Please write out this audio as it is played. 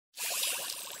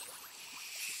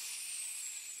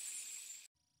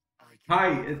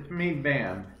Hi, it's me,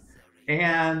 Van.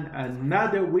 And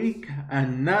another week,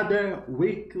 another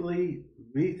weekly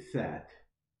reset.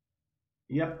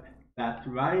 Yep, that's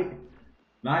right.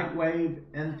 Nightwave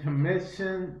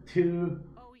Intermission 2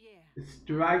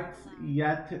 strikes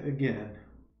yet again.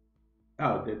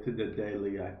 Oh, this is the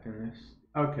daily I finished.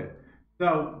 Okay,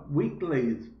 so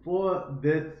weeklies for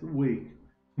this week.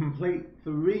 Complete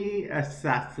 3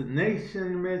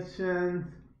 assassination missions.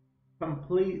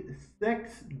 Complete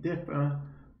 6 different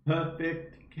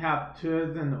perfect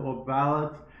captures and or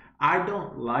ballots. I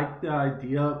don't like the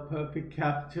idea of perfect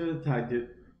captures. I just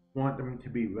want them to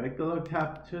be regular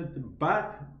captures,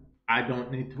 but I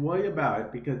don't need to worry about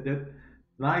it because this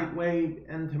Nightwave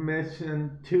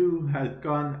Intermission 2 has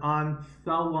gone on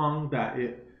so long that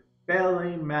it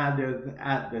barely matters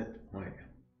at this point.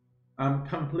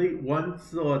 Complete one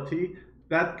sortie.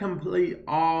 That complete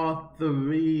all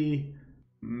 3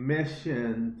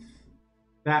 missions.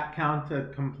 That counts as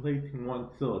completing one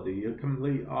sortie. You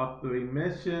complete all 3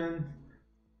 missions.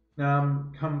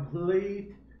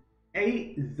 Complete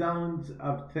 8 zones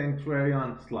of Sanctuary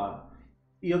Onslaught.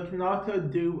 You can also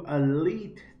do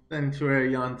Elite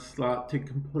Sanctuary Onslaught to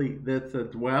complete this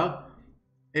as well,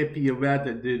 if you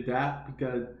rather do that,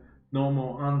 because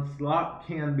normal Onslaught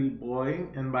can be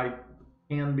boring, and by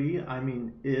can be, I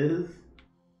mean is.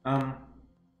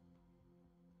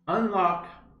 Unlock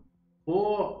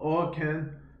 4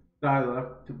 Orcan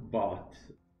dialect bots.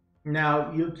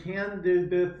 Now, you can do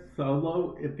this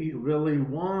solo if you really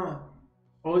want,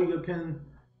 or you can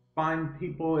find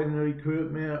people in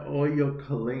recruitment or your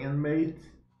clan mates,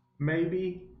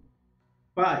 maybe.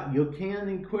 But you can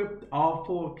equip all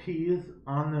 4 keys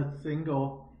on a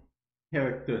single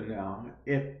character now,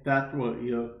 if that's what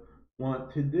you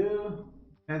want to do.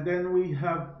 And then we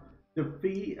have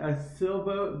defeat a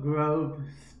Silver Grove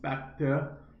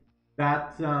Spectre.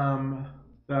 That's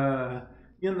the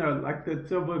like the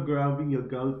Silver Grove you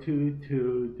go to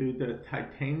do the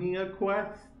Titania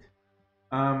quest.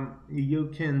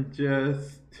 You can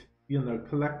just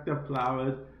collect the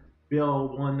flowers,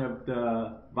 build one of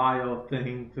the vial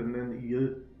things, and then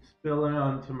you spill it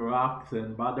on some rocks,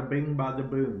 and bada bing, bada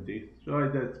boom, destroy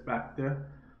the Spectre,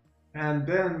 and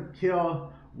then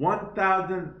kill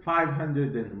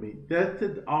 1,500 enemies. This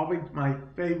is always my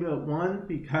favorite one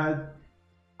because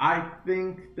I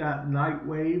think that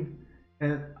Nightwave,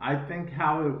 and I think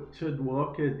how it should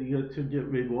work is you should get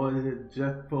rewarded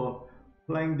just for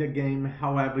playing the game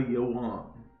however you want.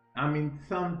 I mean,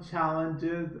 some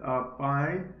challenges are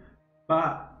fine,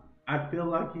 but I feel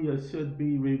like you should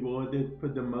be rewarded for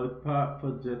the most part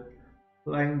for just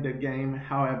playing the game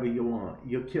however you want.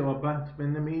 You kill a bunch of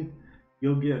enemies,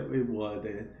 you'll get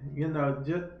rewarded.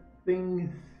 Just things,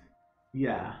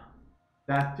 yeah.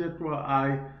 That's just what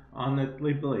I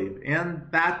honestly believe. And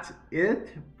that's it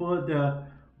for the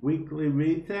weekly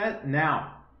reset.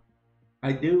 Now,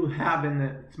 I do have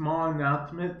a small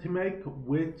announcement to make,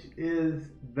 which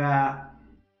is that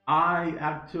I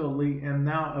actually am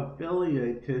now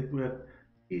affiliated with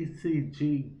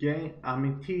TCG game.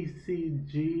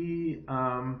 TCG,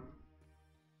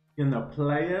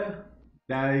 player.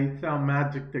 They sell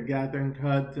Magic the Gathering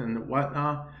cards and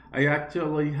whatnot. I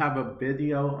actually have a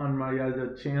video on my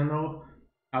other channel.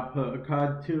 I'll put a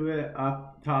card to it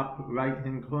up top right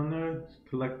hand corner.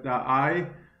 Click the I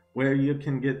where you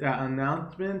can get that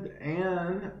announcement,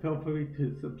 and feel free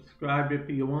to subscribe if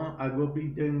you want. I will be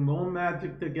doing more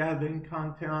Magic the Gathering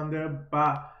content on there,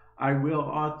 but I will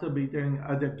also be doing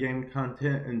other game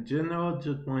content in general.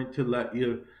 Just wanted to let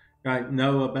you guys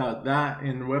know about that.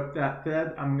 And with that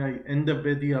said, I'm going to end the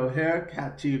video here.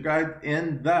 Catch you guys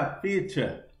in the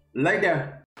future.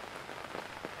 Later.